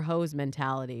before hoes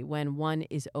mentality when one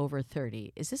is over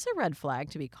 30? Is this a red flag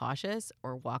to be cautious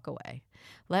or walk away?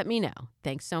 Let me know.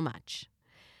 Thanks so much."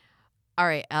 All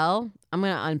right, Elle, I'm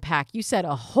going to unpack. You said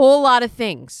a whole lot of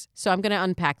things, so I'm going to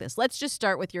unpack this. Let's just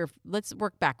start with let's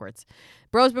work backwards.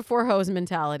 Bros before hoes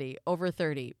mentality, over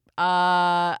 30.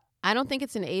 I don't think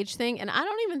it's an age thing, and I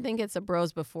don't even think it's a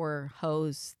bros before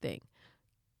hoes thing.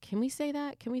 Can we say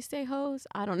that? Can we say hoes?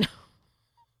 I don't know.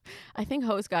 I think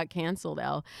hoes got canceled,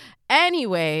 Elle.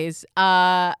 Anyways,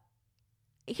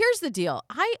 here's the deal.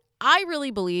 I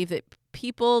really believe that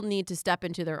people need to step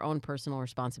into their own personal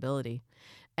responsibility.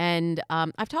 And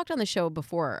I've talked on the show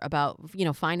before about,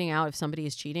 finding out if somebody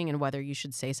is cheating and whether you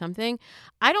should say something.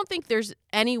 I don't think there's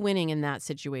any winning in that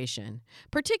situation,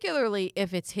 particularly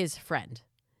if it's his friend.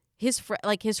 His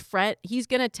friend, he's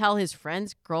going to tell his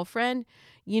friend's girlfriend,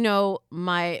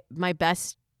 my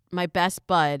best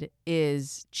bud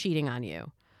is cheating on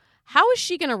you. How is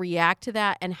she going to react to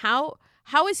that? And how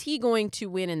is he going to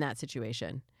win in that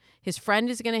situation? His friend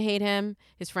is going to hate him.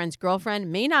 His friend's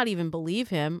girlfriend may not even believe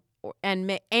him and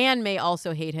may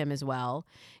also hate him as well.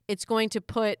 It's going to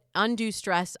put undue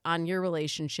stress on your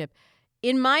relationship.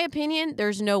 In my opinion,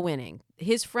 there's no winning.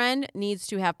 His friend needs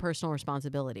to have personal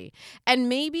responsibility. And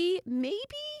maybe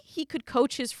he could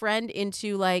coach his friend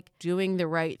into doing the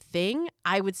right thing.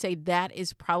 I would say that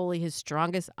is probably his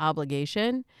strongest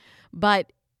obligation,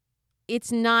 but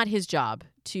it's not his job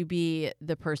to be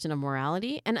the person of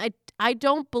morality. And I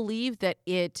don't believe that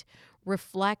it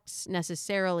reflects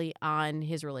necessarily on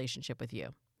his relationship with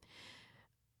you.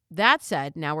 That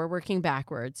said, now we're working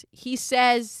backwards. He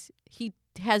says he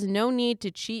has no need to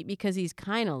cheat because he's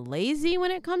kind of lazy when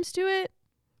it comes to it.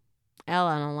 Elle,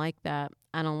 I don't like that.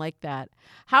 I don't like that.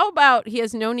 How about he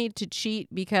has no need to cheat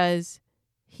because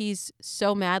he's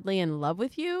so madly in love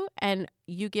with you and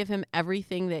you give him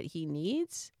everything that he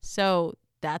needs? So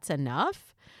that's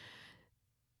enough.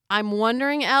 I'm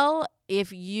wondering, Elle,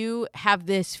 if you have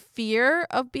this fear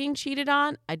of being cheated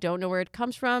on. I don't know where it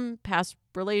comes from. Past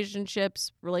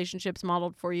relationships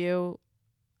modeled for you,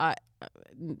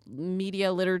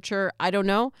 media, literature, I don't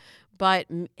know. But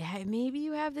maybe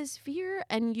you have this fear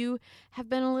and you have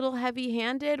been a little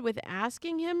heavy-handed with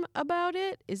asking him about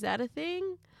it. Is that a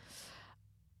thing?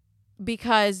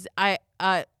 Because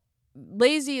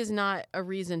lazy is not a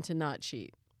reason to not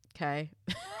cheat, okay?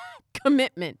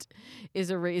 Commitment is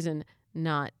a reason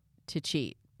not to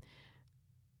cheat.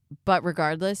 But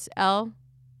regardless, Elle,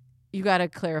 you got to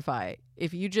clarify.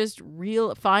 If you just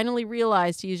finally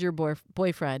realized he's your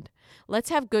boyfriend, let's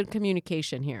have good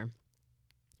communication here.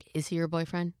 Is he your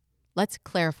boyfriend? Let's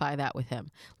clarify that with him.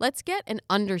 Let's get an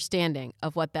understanding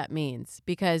of what that means.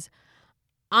 Because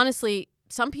honestly,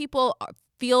 some people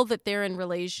feel that they're in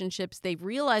relationships. They've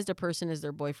realized a person is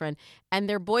their boyfriend, and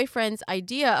their boyfriend's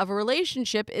idea of a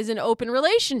relationship is an open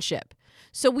relationship.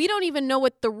 So we don't even know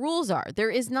what the rules are.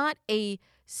 There is not a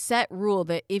set rule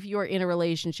that if you're in a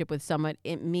relationship with someone,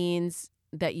 it means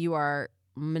that you are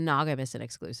monogamous and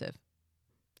exclusive.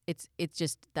 It's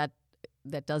just that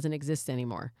doesn't exist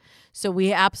anymore. So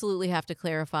we absolutely have to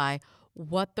clarify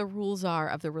what the rules are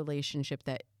of the relationship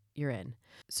that you're in.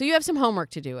 So you have some homework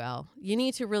to do, Elle. You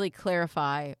need to really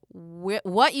clarify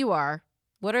what you are,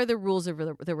 what are the rules of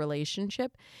the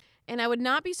relationship. And I would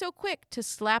not be so quick to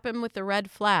slap him with the red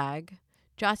flag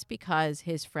just because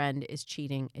his friend is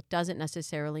cheating. It doesn't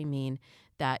necessarily mean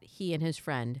that he and his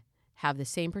friend have the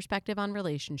same perspective on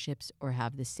relationships or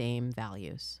have the same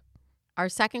values. Our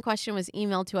second question was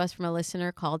emailed to us from a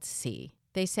listener called C.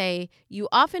 They say, you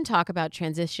often talk about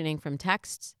transitioning from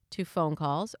texts to phone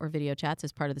calls or video chats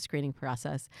as part of the screening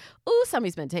process. Ooh,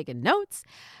 somebody's been taking notes.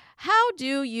 How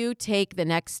do you take the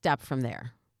next step from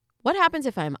there? What happens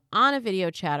if I'm on a video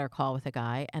chat or call with a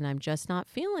guy and I'm just not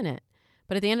feeling it?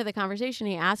 But at the end of the conversation,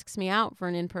 he asks me out for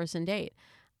an in-person date.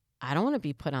 I don't want to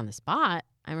be put on the spot.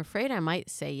 I'm afraid I might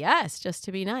say yes just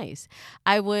to be nice.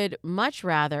 I would much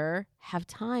rather have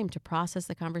time to process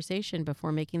the conversation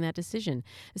before making that decision,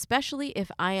 especially if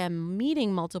I am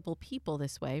meeting multiple people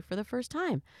this way for the first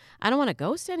time. I don't want to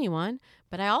ghost anyone,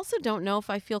 but I also don't know if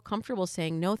I feel comfortable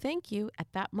saying no thank you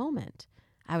at that moment.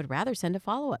 I would rather send a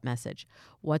follow-up message.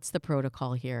 What's the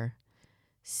protocol here?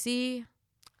 See,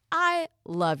 I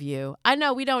love you. I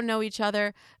know we don't know each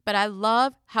other, but I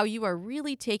love how you are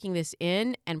really taking this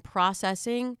in and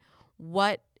processing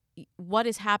what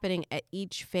is happening at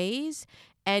each phase,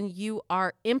 and you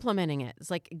are implementing it. It's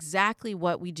like exactly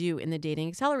what we do in the Dating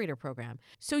Accelerator program.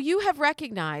 So you have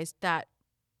recognized that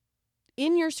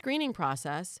in your screening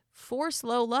process for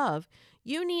slow love,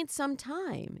 you need some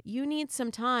time. You need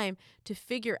some time to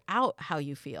figure out how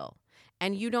you feel.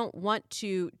 And you don't want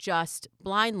to just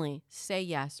blindly say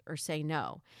yes or say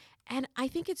no. And I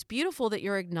think it's beautiful that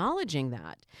you're acknowledging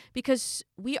that, because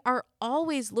we are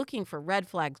always looking for red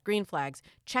flags, green flags,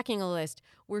 checking a list.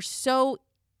 We're so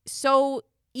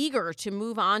eager to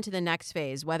move on to the next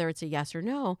phase, whether it's a yes or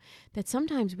no, that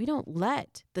sometimes we don't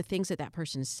let the things that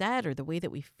person said or the way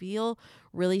that we feel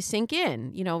really sink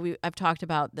in. You know, I've talked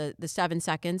about the 7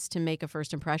 seconds to make a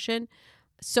first impression.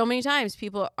 So many times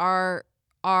people are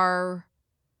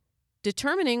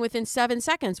determining within 7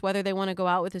 seconds whether they want to go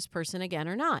out with this person again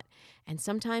or not. And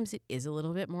sometimes it is a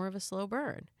little bit more of a slow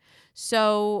burn.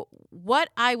 So what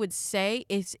I would say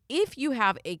is, if you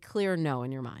have a clear no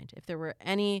in your mind, if there were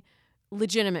any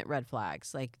legitimate red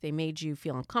flags, like they made you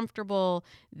feel uncomfortable,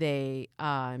 they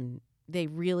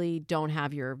really don't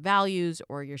have your values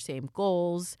or your same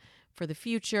goals for the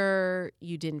future,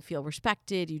 you didn't feel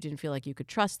respected, you didn't feel like you could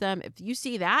trust them. If you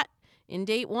see that in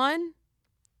date one,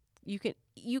 you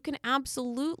can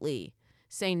absolutely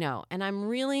say no. And I'm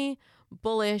really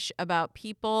bullish about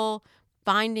people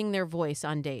finding their voice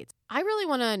on dates. I really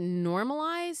want to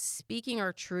normalize speaking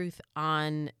our truth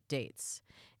on dates.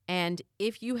 And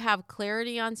if you have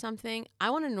clarity on something,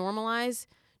 I want to normalize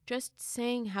just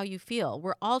saying how you feel.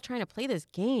 We're all trying to play this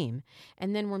game,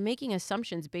 and then we're making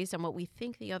assumptions based on what we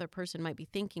think the other person might be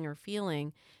thinking or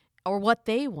feeling or what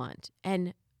they want,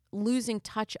 and losing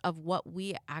touch of what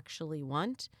we actually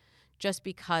want just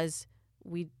because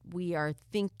we are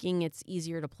thinking it's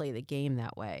easier to play the game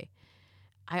that way.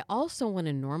 I also want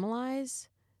to normalize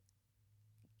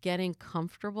getting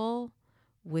comfortable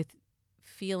with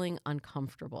feeling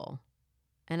uncomfortable.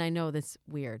 And I know that's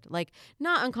weird. Like,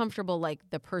 not uncomfortable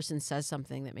like the person says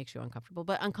something that makes you uncomfortable,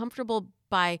 but uncomfortable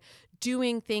by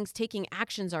doing things, taking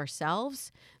actions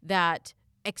ourselves that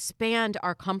expand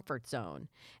our comfort zone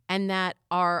and that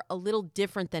are a little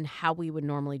different than how we would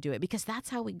normally do it, because that's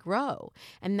how we grow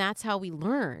and that's how we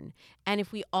learn. And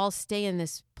if we all stay in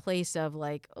this place of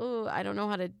like, oh, I don't know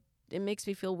how to, it makes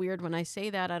me feel weird when I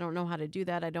say that, I don't know how to do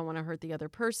that, I don't want to hurt the other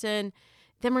person,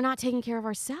 then we're not taking care of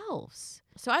ourselves.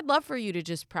 So I'd love for you to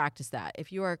just practice that.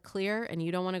 If you are clear and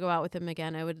you don't want to go out with them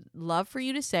again, I would love for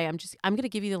you to say, I'm going to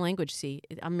give you the language, see,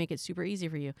 I'm going to make it super easy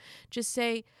for you. Just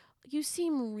say, you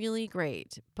seem really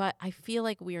great, but I feel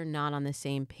like we are not on the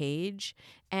same page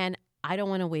and I don't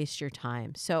want to waste your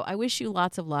time. So I wish you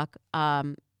lots of luck,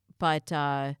 but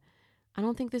I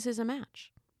don't think this is a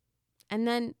match. And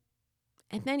then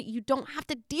you don't have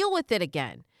to deal with it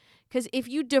again. Because if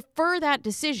you defer that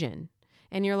decision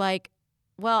and you're like,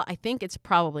 well, I think it's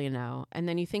probably a no. And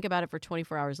then you think about it for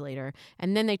 24 hours later.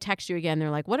 And then they text you again. They're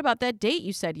like, what about that date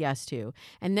you said yes to?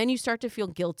 And then you start to feel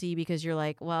guilty because you're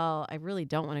like, well, I really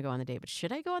don't want to go on the date. But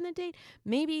should I go on the date?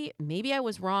 Maybe I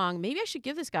was wrong. Maybe I should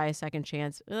give this guy a second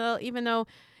chance. Well, even though,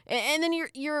 and then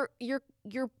you're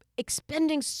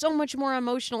expending so much more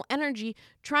emotional energy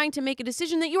trying to make a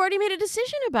decision that you already made a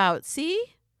decision about. See?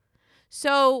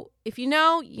 So if you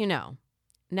know, you know.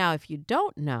 Now, if you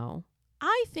don't know,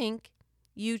 I think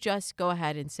you just go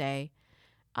ahead and say,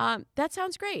 that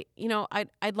sounds great.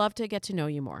 I'd love to get to know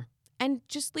you more. And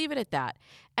just leave it at that.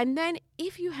 And then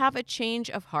if you have a change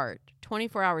of heart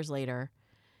 24 hours later,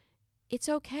 it's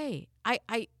okay.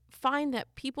 I find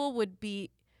that people would be...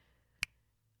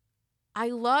 I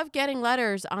love getting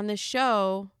letters on this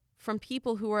show from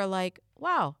people who are like,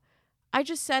 wow, I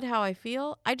just said how I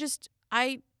feel.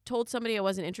 I told somebody I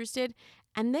wasn't interested,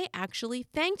 and they actually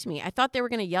thanked me. I thought they were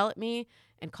going to yell at me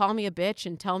and call me a bitch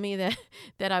and tell me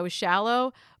that I was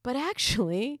shallow. But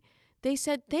actually, they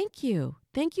said, thank you.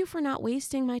 Thank you for not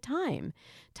wasting my time.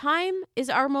 Time is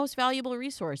our most valuable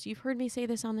resource. You've heard me say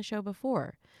this on the show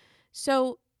before.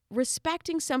 So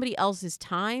respecting somebody else's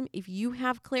time, if you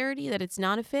have clarity that it's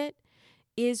not a fit,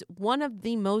 is one of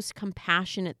the most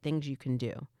compassionate things you can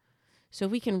do. So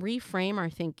if we can reframe our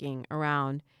thinking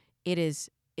around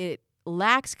it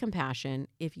lacks compassion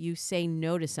if you say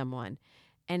no to someone,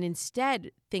 and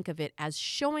instead think of it as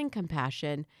showing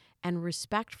compassion and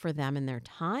respect for them and their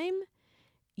time,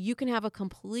 you can have a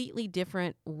completely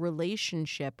different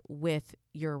relationship with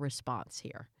your response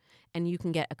here. And you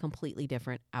can get a completely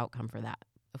different outcome for that.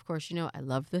 Of course, I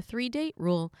love the 3-date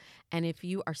rule. And if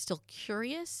you are still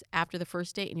curious after the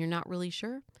first date and you're not really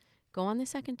sure, go on the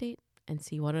second date and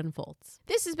see what unfolds.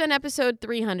 This has been episode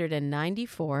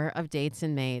 394 of Dates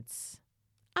and Mates.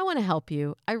 I want to help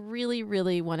you. I really,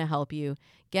 really want to help you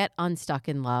get unstuck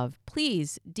in love.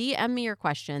 Please DM me your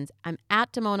questions. I'm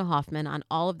at Damona Hoffman on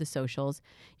all of the socials.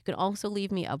 You can also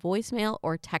leave me a voicemail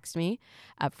or text me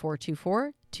at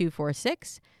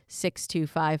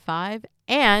 424-246-6255.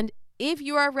 And if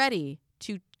you are ready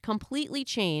to completely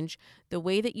change the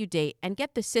way that you date and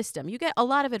get the system, you get a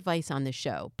lot of advice on this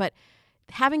show, but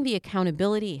having the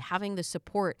accountability, having the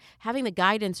support, having the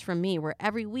guidance from me where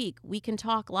every week we can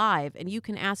talk live and you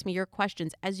can ask me your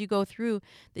questions as you go through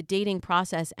the dating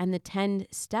process and the 10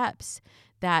 steps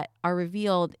that are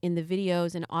revealed in the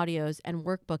videos and audios and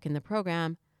workbook in the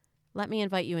program, let me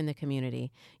invite you in the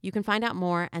community. You can find out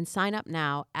more and sign up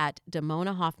now at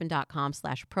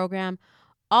damonahoffman.com/program.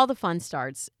 All the fun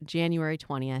starts January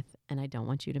 20th, and I don't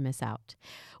want you to miss out.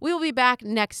 We will be back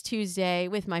next Tuesday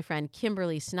with my friend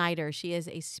Kimberly Snyder. She is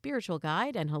a spiritual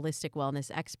guide and holistic wellness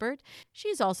expert.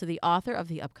 She's also the author of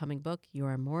the upcoming book, You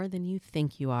Are More Than You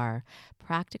Think You Are,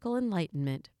 Practical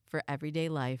Enlightenment for Everyday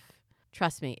Life.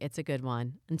 Trust me, it's a good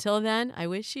one. Until then, I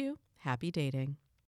wish you happy dating.